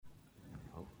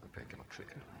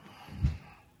clicker.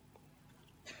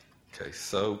 Okay,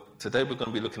 so today we're going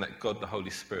to be looking at God the Holy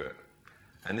Spirit.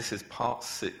 And this is part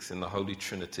 6 in the Holy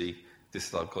Trinity, This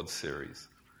is Our God series.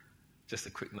 Just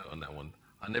a quick note on that one.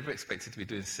 I never expected to be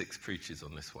doing 6 preaches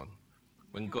on this one.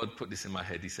 When God put this in my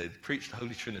head, he said, preach the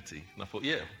Holy Trinity. And I thought,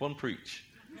 yeah, 1 preach.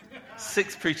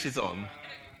 6 preaches on,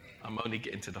 I'm only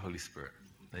getting to the Holy Spirit.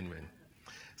 Amen.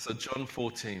 So John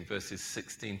 14, verses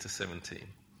 16 to 17.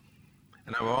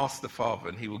 And I will ask the Father,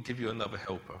 and he will give you another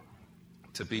helper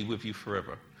to be with you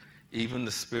forever, even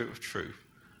the Spirit of truth,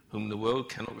 whom the world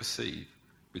cannot receive,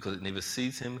 because it neither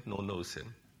sees him nor knows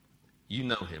him. You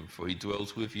know him, for he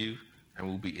dwells with you and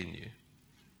will be in you.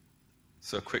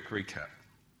 So a quick recap.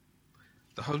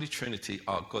 The Holy Trinity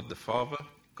are God the Father,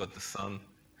 God the Son,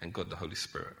 and God the Holy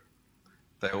Spirit.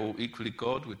 They are all equally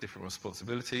God with different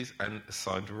responsibilities and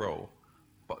assigned a role,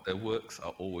 but their works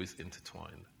are always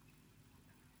intertwined.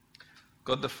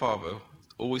 God the Father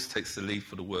always takes the lead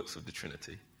for the works of the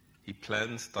Trinity. He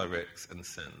plans, directs, and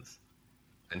sends.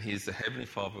 And he is the Heavenly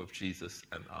Father of Jesus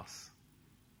and us.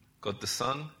 God the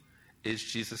Son is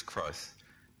Jesus Christ,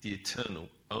 the eternal,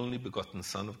 only begotten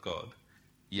Son of God,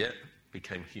 yet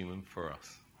became human for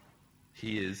us.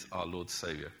 He is our Lord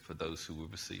Saviour for those who will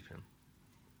receive him.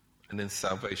 And then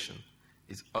salvation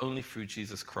is only through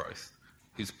Jesus Christ,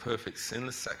 whose perfect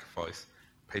sinless sacrifice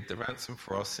paid the ransom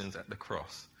for our sins at the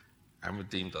cross and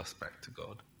redeemed us back to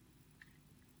God.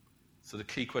 So the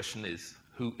key question is,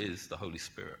 who is the Holy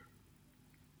Spirit?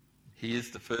 He is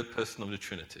the third person of the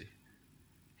Trinity.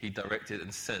 He was directed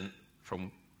and sent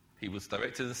from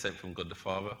God the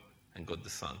Father and God the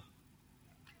Son.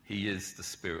 He is the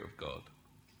Spirit of God.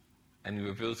 And he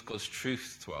reveals God's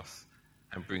truths to us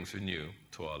and brings renewal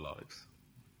to our lives.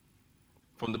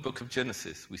 From the book of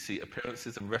Genesis, we see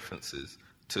appearances and references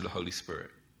to the Holy Spirit.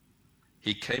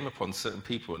 He came upon certain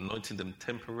people, anointing them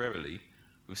temporarily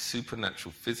with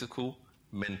supernatural physical,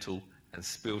 mental, and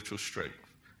spiritual strength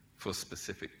for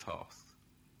specific tasks.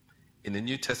 In the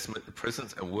New Testament, the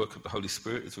presence and work of the Holy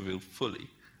Spirit is revealed fully,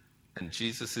 and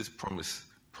Jesus'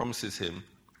 promises him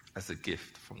as a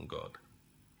gift from God.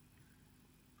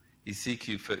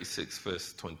 Ezekiel 36,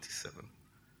 verse 27.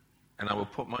 And I will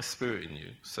put my spirit in you,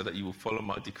 so that you will follow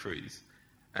my decrees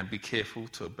and be careful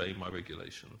to obey my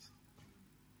regulations.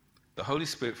 The Holy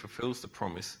Spirit fulfills the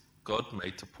promise God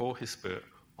made to pour his Spirit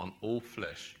on all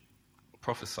flesh,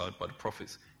 prophesied by the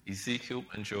prophets Ezekiel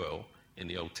and Joel in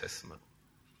the Old Testament.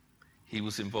 He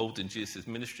was involved in Jesus'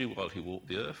 ministry while he walked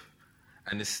the earth,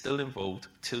 and is still involved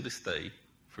till this day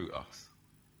through us.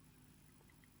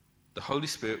 The Holy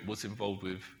Spirit was involved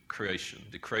with creation,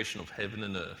 the creation of heaven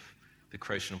and earth, the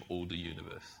creation of all the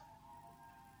universe.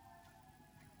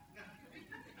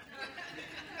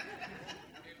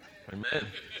 Amen.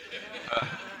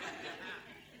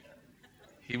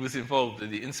 He was involved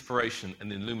in the inspiration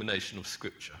and illumination of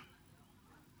Scripture.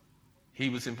 He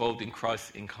was involved in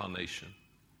Christ's incarnation,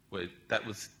 where that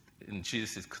was in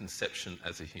Jesus' conception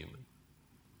as a human.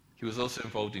 He was also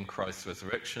involved in Christ's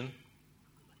resurrection,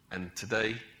 and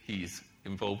today he is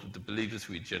involved with the believers'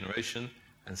 regeneration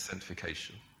and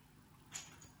sanctification.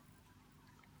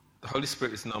 The Holy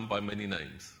Spirit is known by many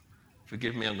names.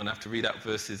 Forgive me, I'm going to have to read out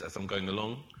verses as I'm going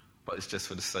along, but it's just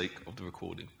for the sake of the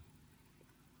recording.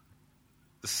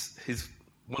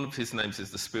 One of his names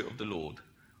is the Spirit of the Lord,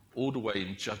 all the way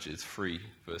in Judges 3,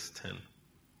 verse 10.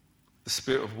 The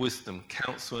Spirit of wisdom,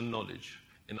 counsel, and knowledge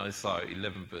in Isaiah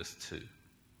 11, verse 2.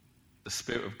 The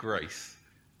Spirit of grace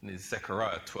in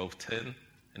Zechariah 12:10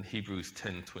 and Hebrews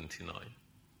 10:29.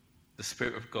 The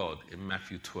Spirit of God in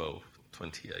Matthew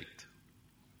 12:28.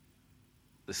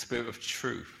 The Spirit of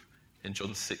truth in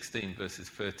John 16, verses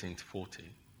 13 to 14.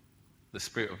 The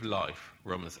Spirit of life,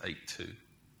 Romans 8:2.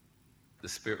 The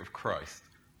Spirit of Christ,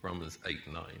 Romans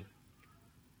 8:9.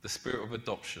 The Spirit of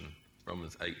adoption,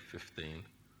 Romans 8:15.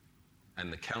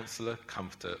 And the Counselor,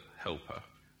 Comforter, Helper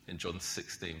in John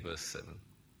 16, verse 7.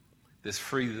 There's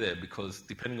 3 there because,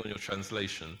 depending on your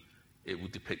translation, it will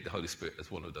depict the Holy Spirit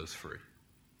as one of those 3.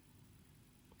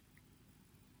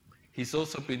 He's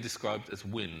also been described as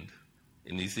wind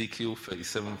in Ezekiel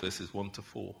 37, verses 1 to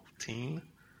 14,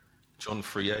 John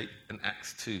 3:8, and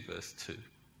Acts 2, verse 2.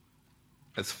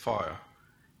 As fire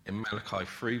in Malachi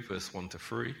 3, verse 1 to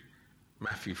 3,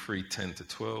 Matthew 3:10 to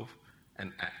 12,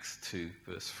 and Acts 2,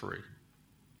 verse 3.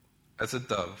 As a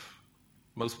dove,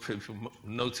 most people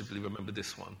notably remember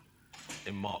this one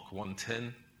in Mark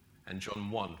 1:10 and John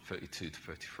 1:32 to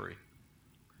 33.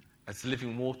 As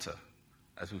living water,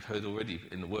 as we've heard already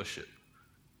in the worship,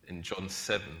 in John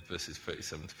 7, verses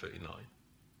 37 to 39.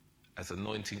 As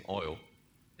anointing oil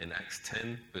in Acts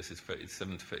 10, verses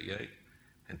 37 to 38,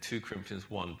 and 2 Corinthians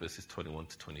 1, verses 21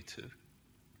 to 22.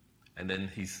 And then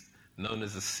he's known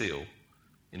as a seal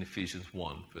in Ephesians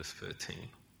 1, verse 13.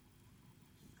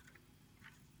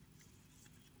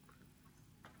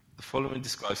 The following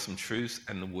describes some truths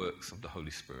and the works of the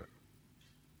Holy Spirit.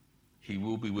 He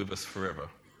will be with us forever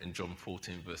in John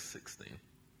 14, verse 16.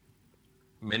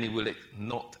 Many will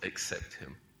not accept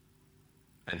him,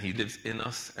 and he lives in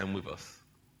us and with us,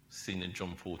 seen in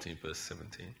John 14, verse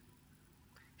 17.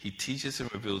 He teaches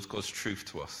and reveals God's truth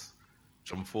to us,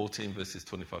 John 14, verses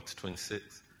 25 to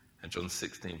 26, and John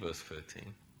 16, verse 13.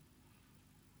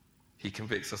 He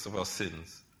convicts us of our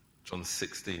sins, John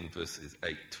 16, verses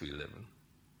 8 to 11.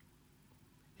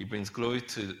 He brings glory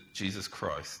to Jesus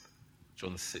Christ,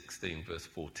 John 16, verse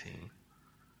 14.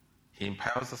 He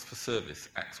empowers us for service,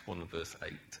 Acts 1, verse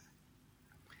 8.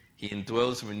 He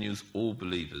indwells and renews all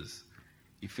believers,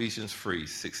 Ephesians 3,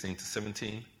 16 to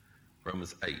 17,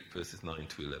 Romans 8, verses 9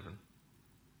 to 11.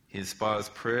 He inspires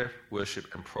prayer,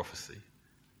 worship, and prophecy,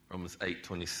 Romans 8,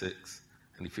 26,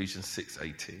 and Ephesians 6,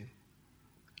 18.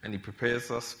 And he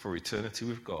prepares us for eternity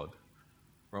with God,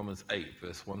 Romans 8,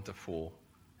 verse 1 to 4,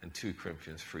 and 2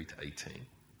 Corinthians 3 to 18.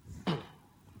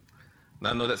 Now,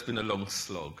 I know that's been a long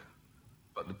slog,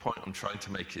 but the point I'm trying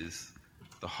to make is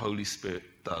the Holy Spirit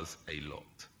does a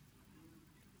lot.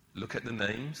 Look at the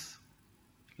names,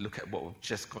 look at what we've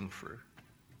just gone through,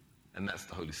 and that's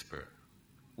the Holy Spirit.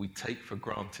 We take for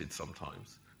granted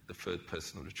sometimes the third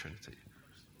person of the Trinity,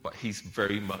 but he's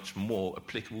very much more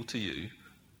applicable to you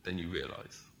than you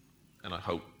realize, and I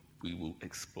hope we will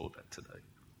explore that today.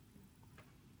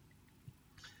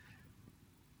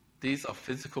 These are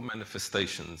physical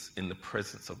manifestations in the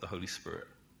presence of the Holy Spirit.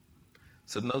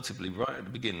 So notably, right at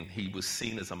the beginning, he was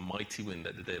seen as a mighty wind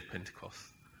at the day of Pentecost.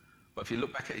 But if you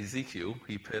look back at Ezekiel,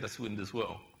 he appeared as wind as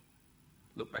well.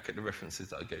 Look back at the references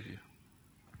that I gave you.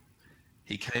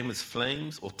 He came as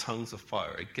flames or tongues of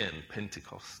fire, again,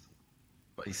 Pentecost.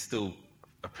 But he's still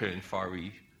appearing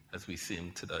fiery as we see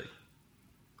him today.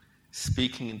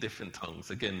 Speaking in different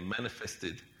tongues, again,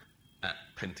 manifested at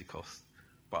Pentecost.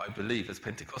 But I believe as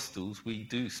Pentecostals, we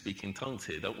do speak in tongues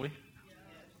here, don't we? Yes.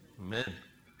 Amen.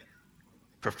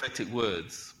 Prophetic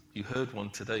words. You heard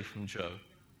one today from Joe.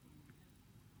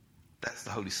 That's the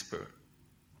Holy Spirit.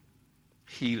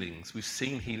 Healings. We've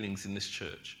seen healings in this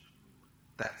church.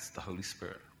 That's the Holy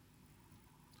Spirit.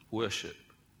 Worship.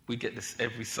 We get this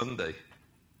every Sunday.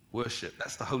 Worship.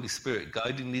 That's the Holy Spirit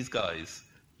guiding these guys,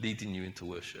 leading you into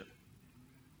worship.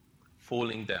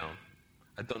 Falling down.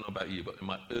 I don't know about you, but in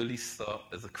my early start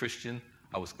as a Christian,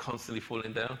 I was constantly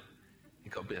falling down.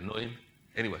 It got a bit annoying.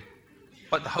 Anyway,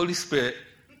 but the Holy Spirit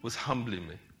was humbling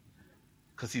me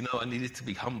because, I needed to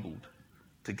be humbled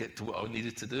to get to what I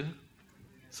needed to do.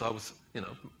 So I was,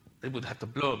 they would have to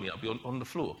blow me. I'd be on the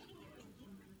floor.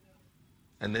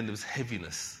 And then there was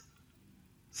heaviness.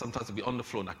 Sometimes I'd be on the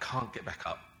floor and I can't get back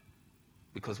up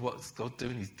because what's God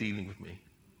doing? He's dealing with me.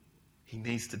 He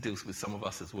needs to deal with some of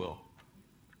us as well.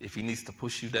 If he needs to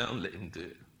push you down, let him do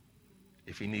it.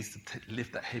 If he needs to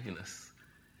lift that heaviness.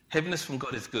 Heaviness from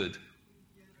God is good.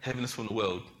 Heaviness from the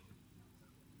world,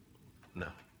 no.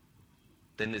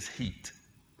 Then there's heat.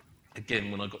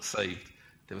 Again, when I got saved,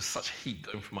 there was such heat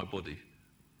going through my body.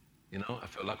 I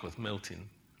felt like I was melting.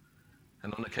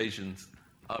 And on occasions,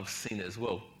 I've seen it as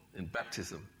well in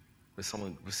baptism, where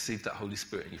someone received that Holy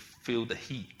Spirit and you feel the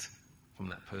heat from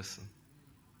that person.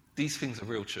 These things are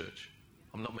real, church.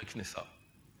 I'm not making this up.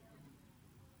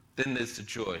 Then there's the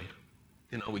joy.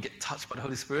 We get touched by the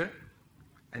Holy Spirit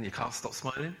and you can't stop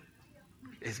smiling.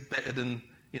 It's better than,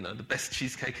 the best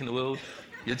cheesecake in the world.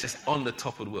 You're just on the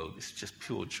top of the world. It's just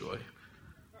pure joy.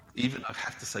 Even, I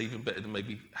have to say, even better than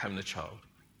maybe having a child.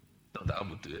 Not that I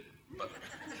would do it, but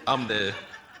I'm there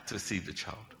to receive the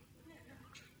child.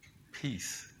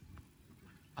 Peace.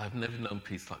 I've never known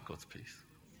peace like God's peace.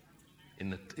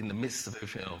 In the midst of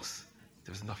everything else,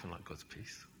 there's nothing like God's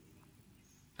peace.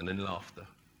 And then laughter.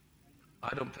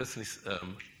 I don't personally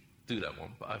do that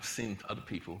one, but I've seen other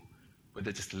people where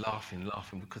they're just laughing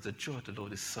because the joy of the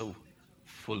Lord is so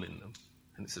full in them.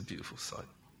 And it's a beautiful sight.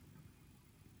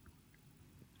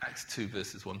 Acts 2,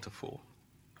 verses 1 to 4.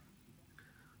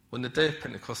 When the day of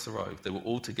Pentecost arrived, they were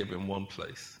all together in one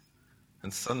place.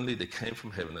 And suddenly there came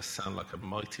from heaven a sound like a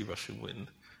mighty rushing wind.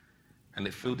 And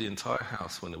it filled the entire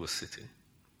house when they were sitting.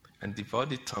 And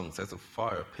divided tongues as of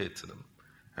fire appeared to them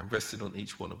and rested on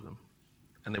each one of them.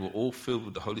 And they were all filled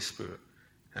with the Holy Spirit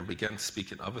and began to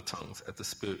speak in other tongues as the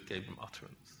Spirit gave them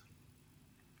utterance.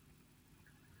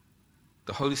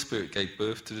 The Holy Spirit gave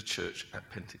birth to the church at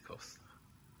Pentecost.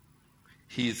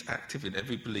 He is active in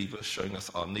every believer, showing us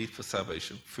our need for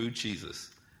salvation through Jesus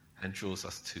and draws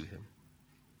us to him.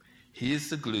 He is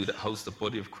the glue that holds the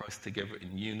body of Christ together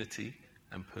in unity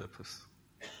and purpose.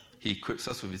 He equips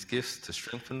us with his gifts to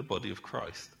strengthen the body of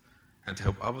Christ and to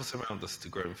help others around us to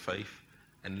grow in faith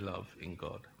and love in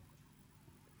God.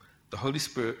 The Holy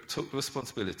Spirit took the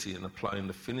responsibility in applying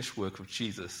the finished work of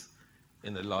Jesus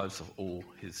in the lives of all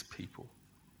his people.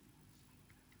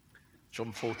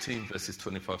 John 14, verses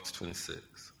 25 to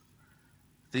 26.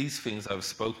 These things I have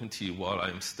spoken to you while I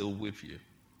am still with you.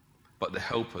 But the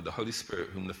Helper, the Holy Spirit,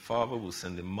 whom the Father will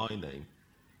send in my name,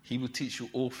 he will teach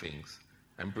you all things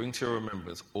and bring to your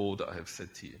remembrance all that I have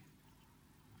said to you.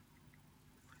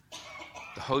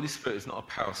 The Holy Spirit is not a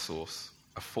power source,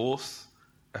 a force,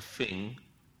 a thing,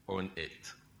 or an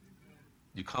it.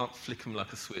 You can't flick him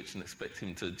like a switch and expect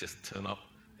him to just turn up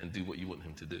and do what you want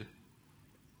him to do.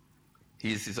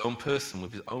 He is his own person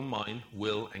with his own mind,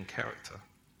 will, and character.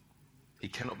 He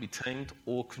cannot be tamed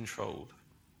or controlled.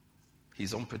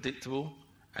 He's unpredictable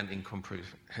and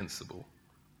incomprehensible.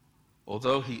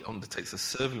 Although he undertakes a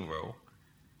serving role,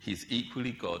 he is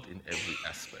equally God in every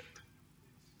aspect.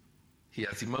 He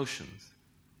has emotions.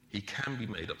 He can be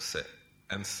made upset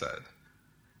and sad,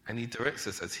 and he directs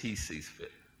us as he sees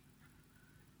fit.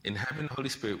 In having the Holy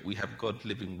Spirit, we have God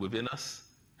living within us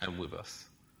and with us.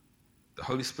 The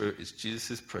Holy Spirit is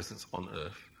Jesus' presence on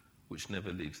earth, which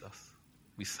never leaves us.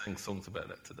 We sang songs about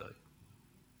that today.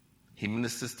 He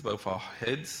ministers to both our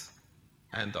heads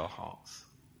and our hearts.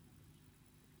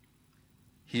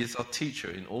 He is our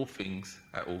teacher in all things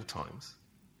at all times.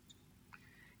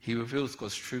 He reveals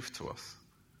God's truth to us,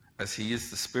 as he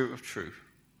is the Spirit of truth.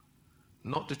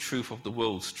 Not the truth of the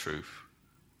world's truth,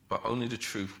 but only the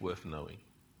truth worth knowing.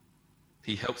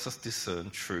 He helps us discern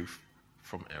truth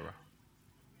from error.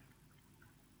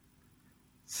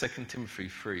 2 Timothy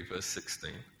 3, verse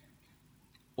 16.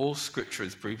 All scripture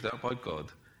is breathed out by God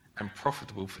and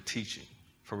profitable for teaching,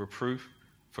 for reproof,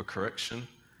 for correction,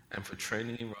 and for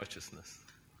training in righteousness.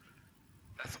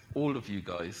 That's all of you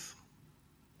guys.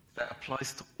 That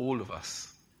applies to all of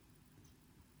us.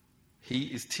 He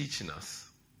is teaching us.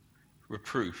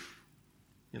 Reproof.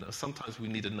 Sometimes we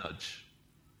need a nudge.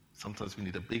 Sometimes we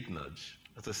need a big nudge.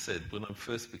 As I said, when I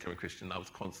first became a Christian,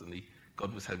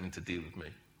 God was having to deal with me.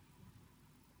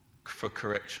 For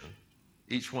correction.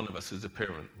 Each one of us who's a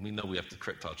parent, we know we have to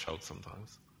correct our child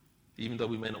sometimes. Even though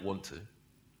we may not want to,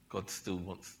 God still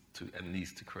wants to and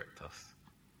needs to correct us.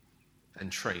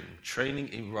 And training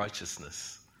in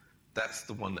righteousness. That's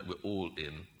the one that we're all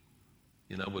in.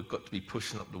 We've got to be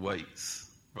pushing up the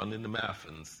weights, running the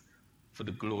marathons for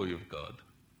the glory of God.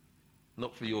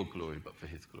 Not for your glory, but for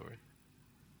his glory.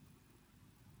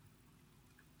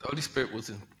 The Holy Spirit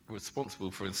was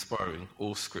responsible for inspiring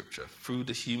all scripture through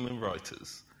the human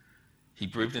writers. He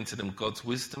breathed into them God's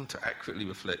wisdom to accurately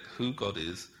reflect who God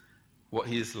is, what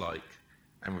he is like,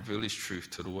 and reveal his truth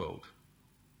to the world.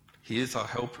 He is our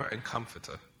helper and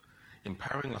comforter,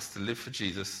 empowering us to live for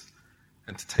Jesus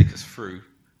and to take us through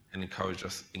and encourage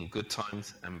us in good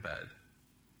times and bad.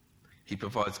 He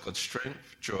provides God's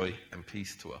strength, joy, and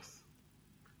peace to us.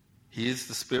 He is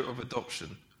the Spirit of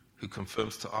adoption who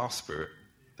confirms to our spirit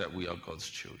that we are God's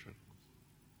children.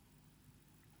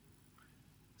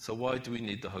 So why do we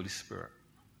need the Holy Spirit?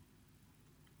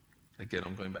 Again,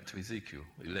 I'm going back to Ezekiel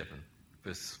 11,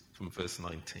 from verse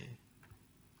 19.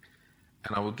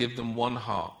 And I will give them one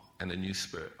heart and a new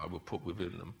spirit I will put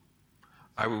within them.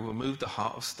 I will remove the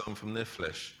heart of stone from their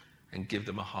flesh and give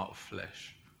them a heart of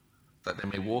flesh, that they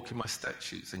may walk in my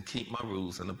statutes and keep my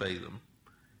rules and obey them.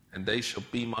 And they shall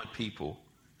be my people,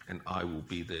 and I will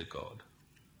be their God.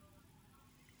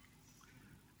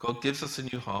 God gives us a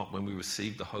new heart when we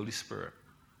receive the Holy Spirit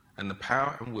and the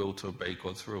power and will to obey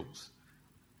God's rules.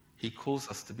 He calls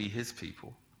us to be his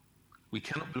people. We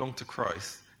cannot belong to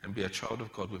Christ and be a child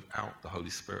of God without the Holy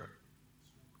Spirit.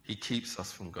 He keeps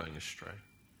us from going astray.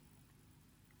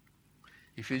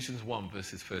 Ephesians 1,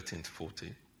 verses 13 to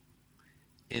 14.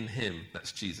 In him,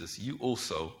 that's Jesus, you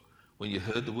also, when you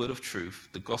heard the word of truth,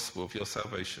 the gospel of your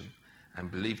salvation, and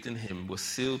believed in him, were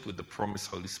sealed with the promised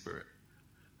Holy Spirit,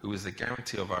 who is the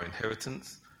guarantee of our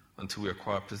inheritance until we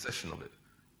acquire possession of it,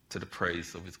 to the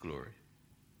praise of his glory.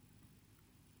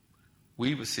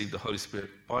 We receive the Holy Spirit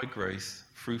by grace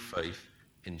through faith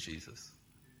in Jesus.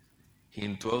 He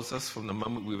indwells us from the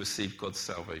moment we receive God's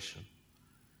salvation.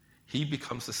 He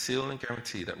becomes the seal and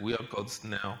guarantee that we are God's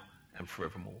now and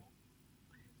forevermore.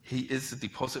 He is the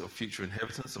deposit of future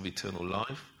inheritance of eternal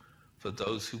life for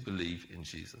those who believe in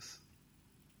Jesus.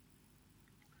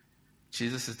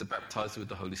 Jesus is the baptizer with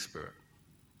the Holy Spirit.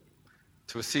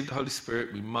 To receive the Holy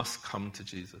Spirit, we must come to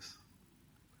Jesus.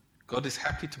 God is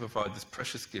happy to provide this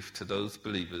precious gift to those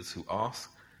believers who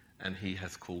ask, and he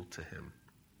has called to him.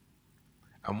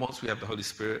 And once we have the Holy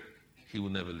Spirit, he will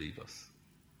never leave us.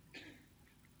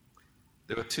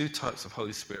 There are two types of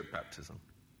Holy Spirit baptism.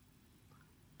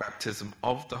 Baptism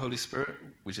of the Holy Spirit,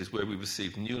 which is where we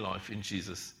receive new life in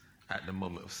Jesus at the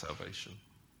moment of salvation.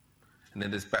 And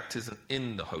then there's baptism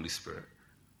in the Holy Spirit,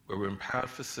 where we're empowered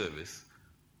for service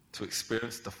to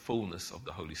experience the fullness of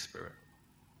the Holy Spirit.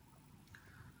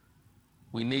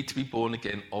 We need to be born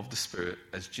again of the Spirit,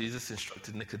 as Jesus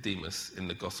instructed Nicodemus in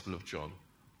the Gospel of John.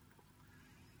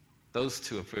 Those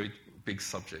two are very big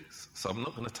subjects, so I'm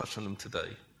not going to touch on them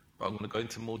today, but I'm going to go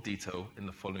into more detail in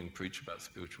the following preach about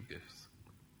spiritual gifts.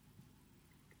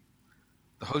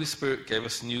 The Holy Spirit gave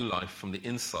us new life from the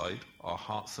inside, our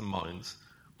hearts and minds,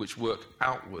 which work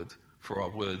outward for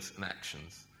our words and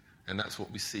actions. And that's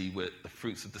what we see with the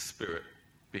fruits of the Spirit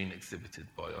being exhibited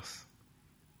by us.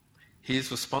 He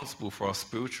is responsible for our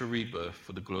spiritual rebirth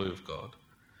for the glory of God,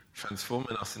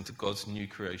 transforming us into God's new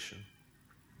creation.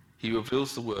 He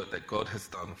reveals the work that God has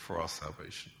done for our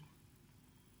salvation.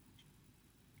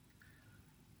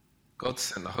 God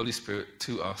sent the Holy Spirit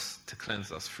to us to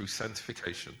cleanse us through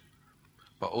sanctification,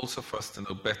 but also for us to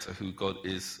know better who God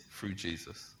is through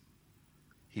Jesus.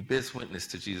 He bears witness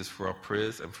to Jesus through our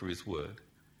prayers and through his word.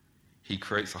 He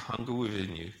creates a hunger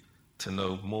within you to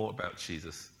know more about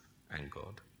Jesus and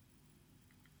God.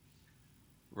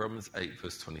 Romans 8,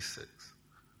 verse 26.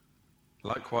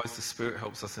 Likewise, the Spirit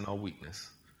helps us in our weakness,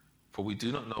 for we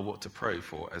do not know what to pray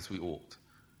for as we ought,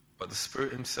 but the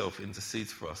Spirit himself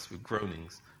intercedes for us with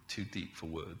groanings too deep for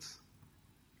words.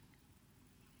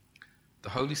 The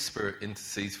Holy Spirit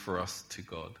intercedes for us to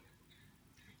God.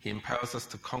 He empowers us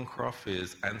to conquer our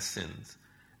fears and sins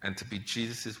and to be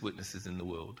Jesus' witnesses in the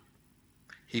world.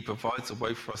 He provides a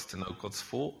way for us to know God's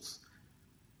thoughts,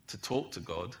 to talk to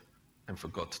God, and for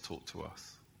God to talk to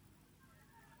us.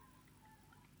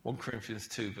 1 Corinthians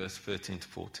 2, verse 13 to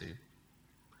 14.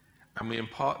 And we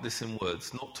impart this in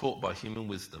words not taught by human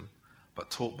wisdom,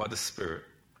 but taught by the Spirit,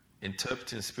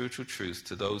 interpreting spiritual truths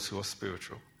to those who are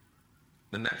spiritual.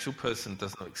 The natural person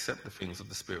does not accept the things of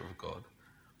the Spirit of God,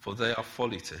 for they are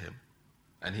folly to him,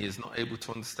 and he is not able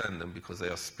to understand them because they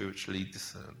are spiritually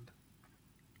discerned.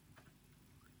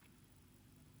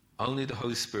 Only the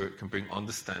Holy Spirit can bring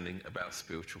understanding about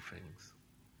spiritual things.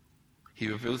 He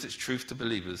reveals its truth to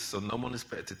believers, so no one is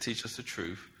better to teach us the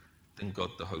truth than God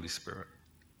the Holy Spirit.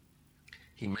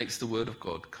 He makes the Word of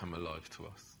God come alive to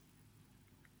us.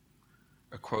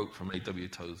 A quote from A.W.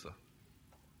 Tozer.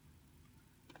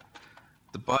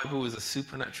 The Bible is a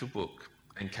supernatural book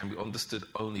and can be understood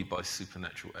only by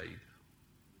supernatural aid.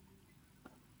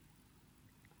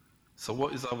 So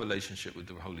what is our relationship with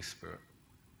the Holy Spirit?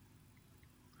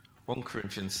 1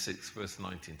 Corinthians 6, verse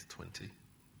 19 to 20.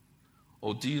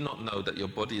 Or do you not know that your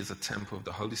body is a temple of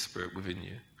the Holy Spirit within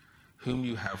you, whom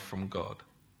you have from God?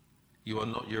 You are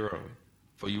not your own,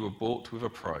 for you were bought with a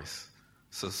price,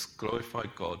 so glorify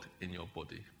God in your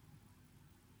body.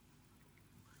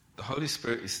 The Holy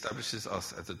Spirit establishes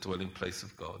us as a dwelling place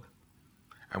of God,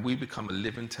 and we become a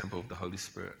living temple of the Holy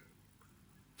Spirit.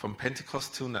 From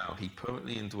Pentecost till now, he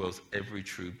permanently indwells every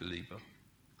true believer.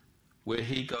 Where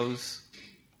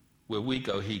we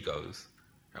go, he goes,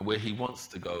 and where he wants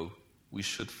to go, we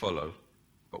should follow,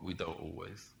 but we don't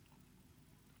always.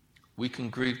 We can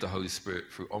grieve the Holy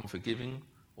Spirit through unforgiving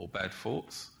or bad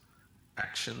thoughts,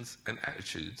 actions, and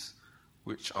attitudes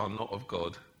which are not of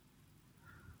God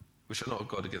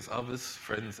against others,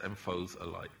 friends, and foes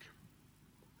alike.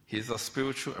 He is our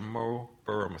spiritual and moral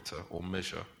barometer or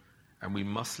measure, and we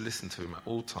must listen to him at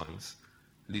all times,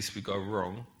 lest we go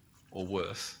wrong, or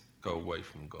worse, go away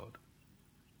from God.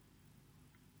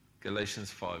 Galatians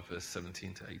 5, verse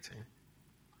 17 to 18.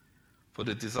 For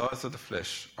the desires of the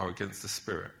flesh are against the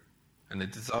Spirit, and the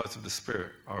desires of the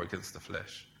Spirit are against the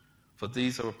flesh. For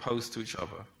these are opposed to each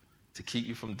other, to keep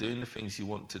you from doing the things you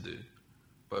want to do.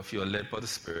 But if you are led by the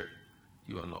Spirit,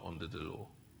 you are not under the law.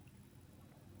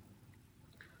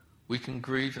 We can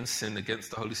grieve and sin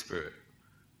against the Holy Spirit,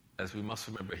 as we must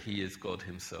remember he is God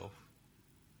himself.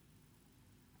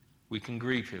 We can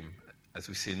grieve him, as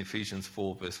we see in Ephesians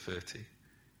 4, verse 30.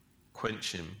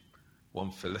 Quench him,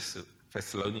 1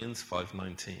 Thessalonians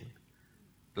 5:19.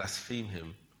 Blaspheme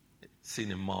him,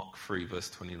 seen in Mark 3, verse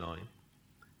 29.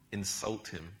 Insult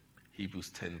him, Hebrews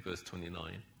 10, verse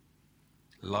 29.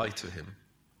 Lie to him,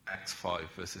 Acts 5,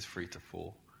 verses 3 to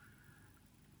 4.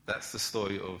 That's the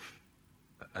story of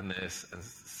Ananias and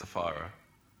Sapphira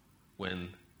when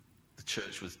the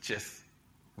church was just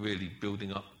really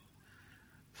building up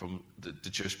from the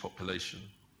Jewish population,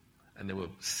 and they were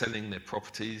selling their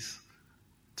properties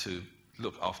to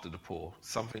look after the poor,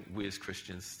 something we as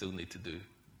Christians still need to do.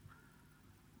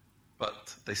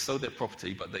 But they sold their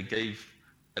property, but they gave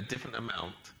a different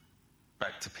amount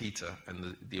back to Peter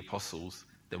and the apostles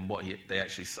than what they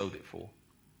actually sold it for.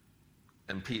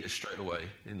 And Peter straight away,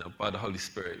 by the Holy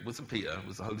Spirit, it wasn't Peter, it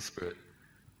was the Holy Spirit,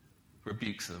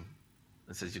 rebukes them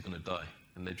and says, you're going to die.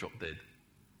 And they drop dead.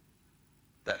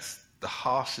 That's the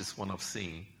harshest one I've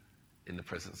seen in the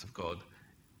presence of God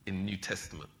in the New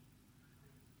Testament.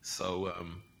 So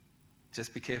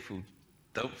just be careful.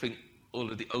 Don't think all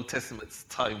of the Old Testament's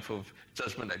time for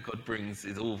judgment that God brings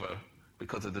is over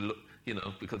because of the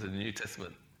New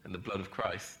Testament and the blood of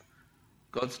Christ.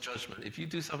 God's judgment, if you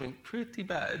do something pretty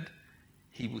bad,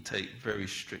 he will take very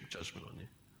strict judgment on you.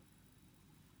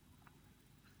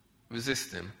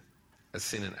 Resist him, as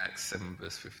seen in Acts 7,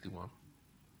 verse 51.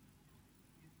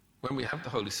 When we have the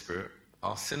Holy Spirit,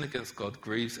 our sin against God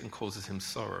grieves and causes him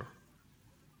sorrow.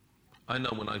 I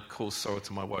know when I cause sorrow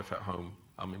to my wife at home,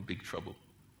 I'm in big trouble.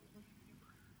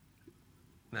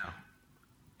 Now,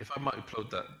 if I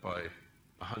multiplied that by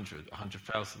 100,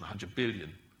 100,000, 100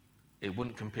 billion, it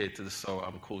wouldn't compare to the sorrow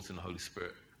I'm causing the Holy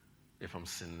Spirit if I'm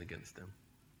sinning against him.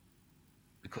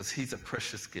 Because he's a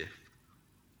precious gift,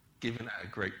 given at a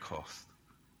great cost.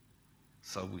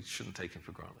 So we shouldn't take him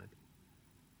for granted.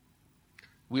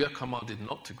 We are commanded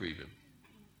not to grieve him.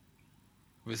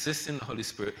 Resisting the Holy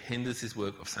Spirit hinders his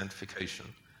work of sanctification,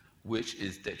 which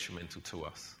is detrimental to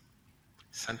us.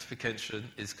 Sanctification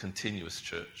is continuous,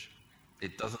 church.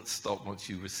 It doesn't stop once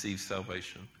you receive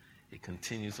salvation. It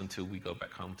continues until we go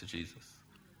back home to Jesus.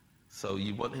 So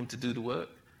you want him to do the work?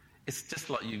 It's just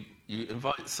like you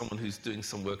invite someone who's doing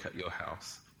some work at your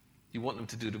house. You want them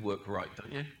to do the work right,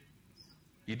 don't you?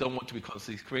 You don't want to be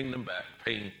constantly bringing them back,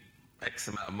 paying X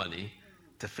amount of money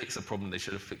to fix a problem they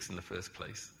should have fixed in the first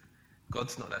place.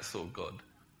 God's not that sort of God.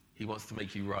 He wants to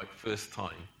make you right first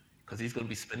time because he's going to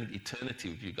be spending eternity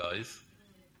with you guys.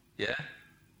 Yeah?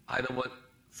 I don't want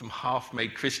some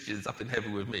half-made Christians up in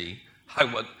heaven with me. I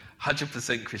want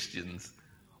 100% Christians,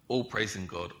 all praising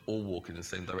God, all walking in the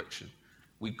same direction.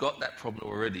 We got that problem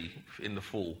already in the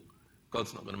fall.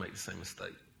 God's not going to make the same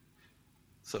mistake.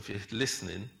 So if you're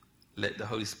listening, let the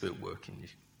Holy Spirit work in you.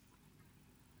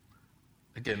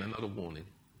 Again, another warning.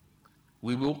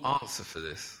 We will answer for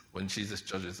this when Jesus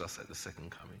judges us at the second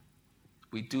coming.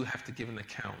 We do have to give an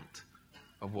account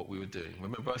of what we were doing.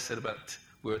 Remember I said about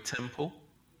we're a temple?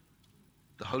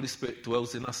 The Holy Spirit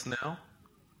dwells in us now,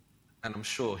 and I'm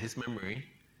sure his memory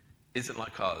isn't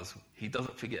like ours. He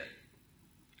doesn't forget.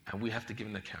 And we have to give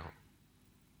an account.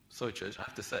 Sorry, church, I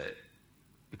have to say it.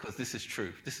 Because this is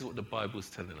truth. This is what the Bible is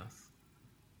telling us.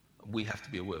 We have to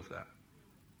be aware of that.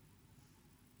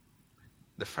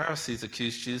 The Pharisees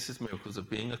accused Jesus' miracles of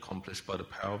being accomplished by the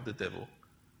power of the devil,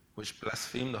 which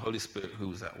blasphemed the Holy Spirit who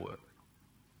was at work.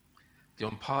 The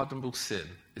unpardonable sin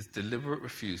is deliberate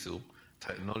refusal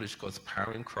to acknowledge God's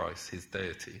power in Christ, his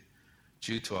deity,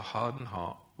 due to a hardened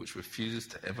heart which refuses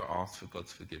to ever ask for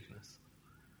God's forgiveness.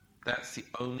 That's the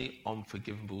only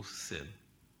unforgivable sin,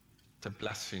 to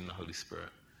blaspheme the Holy Spirit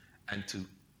and to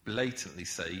blatantly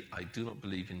say, I do not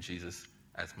believe in Jesus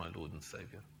as my Lord and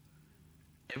Saviour.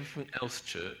 Everything else,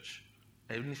 church,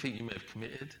 anything you may have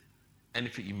committed,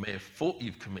 anything you may have thought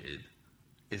you've committed,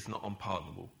 is not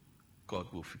unpardonable. God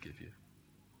will forgive you.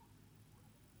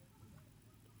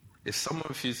 If someone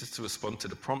refuses to respond to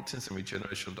the promptings and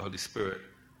regeneration of the Holy Spirit,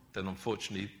 then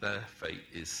unfortunately their fate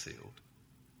is sealed.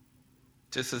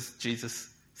 Just as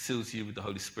Jesus seals you with the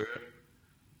Holy Spirit,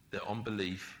 their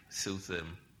unbelief seals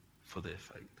them for their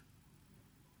fate.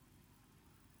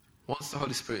 Once the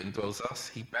Holy Spirit indwells us,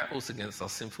 he battles against our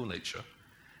sinful nature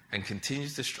and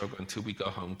continues to struggle until we go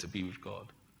home to be with God.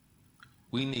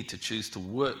 We need to choose to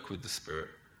work with the Spirit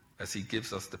as he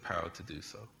gives us the power to do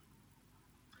so.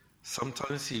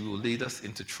 Sometimes he will lead us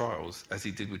into trials as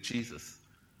he did with Jesus,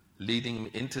 leading him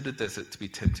into the desert to be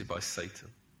tempted by Satan.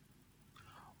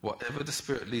 Whatever the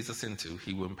Spirit leads us into,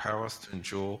 he will empower us to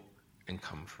endure and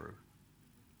come through.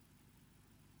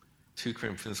 2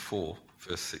 Corinthians 4,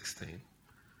 verse 16.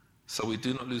 So we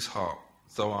do not lose heart,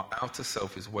 though our outer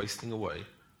self is wasting away,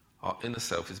 our inner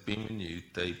self is being renewed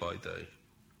day by day.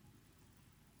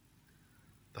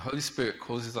 The Holy Spirit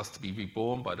causes us to be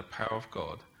reborn by the power of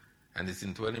God, and his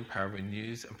indwelling power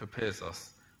renews and prepares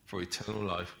us for eternal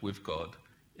life with God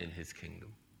in his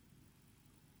kingdom.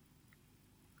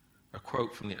 A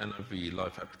quote from the NIV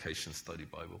Life Application Study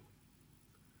Bible.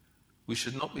 We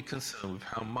should not be concerned with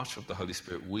how much of the Holy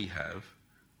Spirit we have,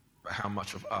 but how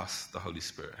much of us the Holy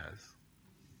Spirit has.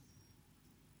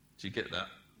 Do you get that?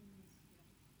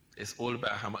 It's all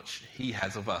about how much he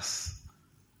has of us,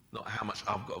 not how much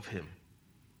I've got of him.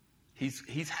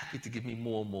 He's happy to give me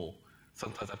more and more.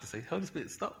 Sometimes I have to say, Holy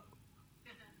Spirit, stop.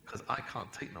 Because I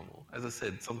can't take no more. As I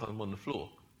said, sometimes I'm on the floor.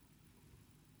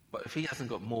 But if he hasn't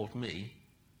got more of me,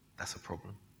 that's a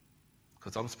problem.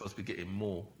 Because I'm supposed to be getting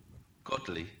more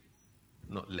godly,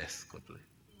 not less godly.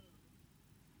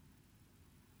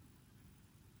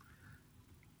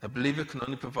 A believer can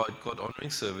only provide God-honoring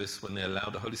service when they allow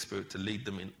the Holy Spirit to lead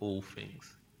them in all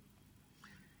things.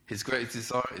 His greatest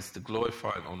desire is to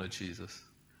glorify and honor Jesus,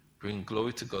 bringing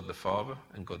glory to God the Father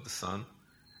and God the Son,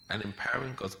 and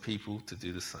empowering God's people to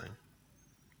do the same.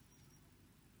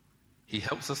 He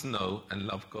helps us know and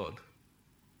love God.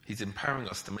 He's empowering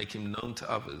us to make him known to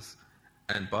others,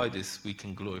 and by this we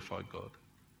can glorify God.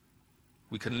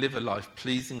 We can live a life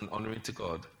pleasing and honoring to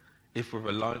God if we're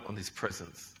reliant on his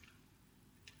presence.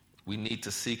 We need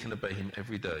to seek and obey him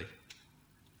every day.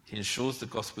 He ensures the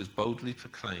gospel is boldly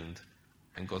proclaimed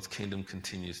and God's kingdom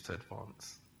continues to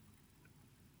advance.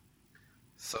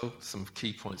 So, some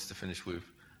key points to finish with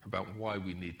about why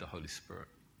we need the Holy Spirit.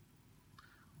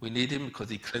 We need him because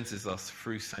he cleanses us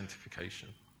through sanctification.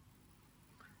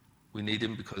 We need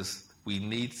him because we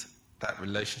need that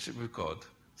relationship with God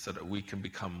so that we can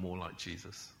become more like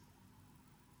Jesus.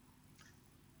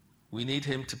 We need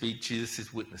him to be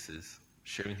Jesus' witnesses,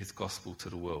 sharing his gospel to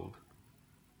the world.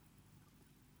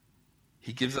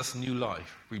 He gives us new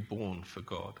life, reborn for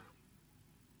God.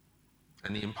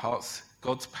 And he imparts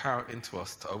God's power into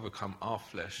us to overcome our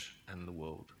flesh and the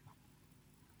world.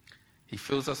 He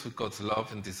fills us with God's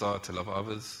love and desire to love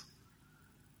others.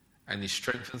 And he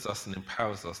strengthens us and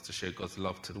empowers us to share God's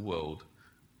love to the world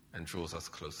and draws us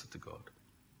closer to God.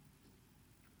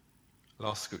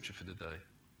 Last scripture for the day,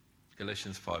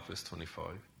 Galatians 5 verse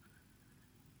 25.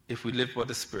 If we live by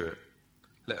the Spirit,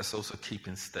 let us also keep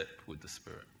in step with the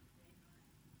Spirit.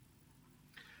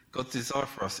 God's desire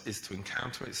for us is to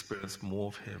encounter and experience more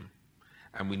of him,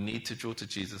 and we need to draw to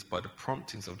Jesus by the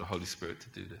promptings of the Holy Spirit to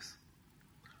do this.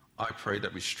 I pray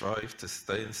that we strive to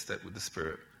stay in step with the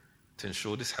Spirit to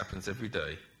ensure this happens every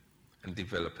day and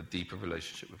develop a deeper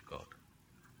relationship with God.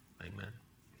 Amen.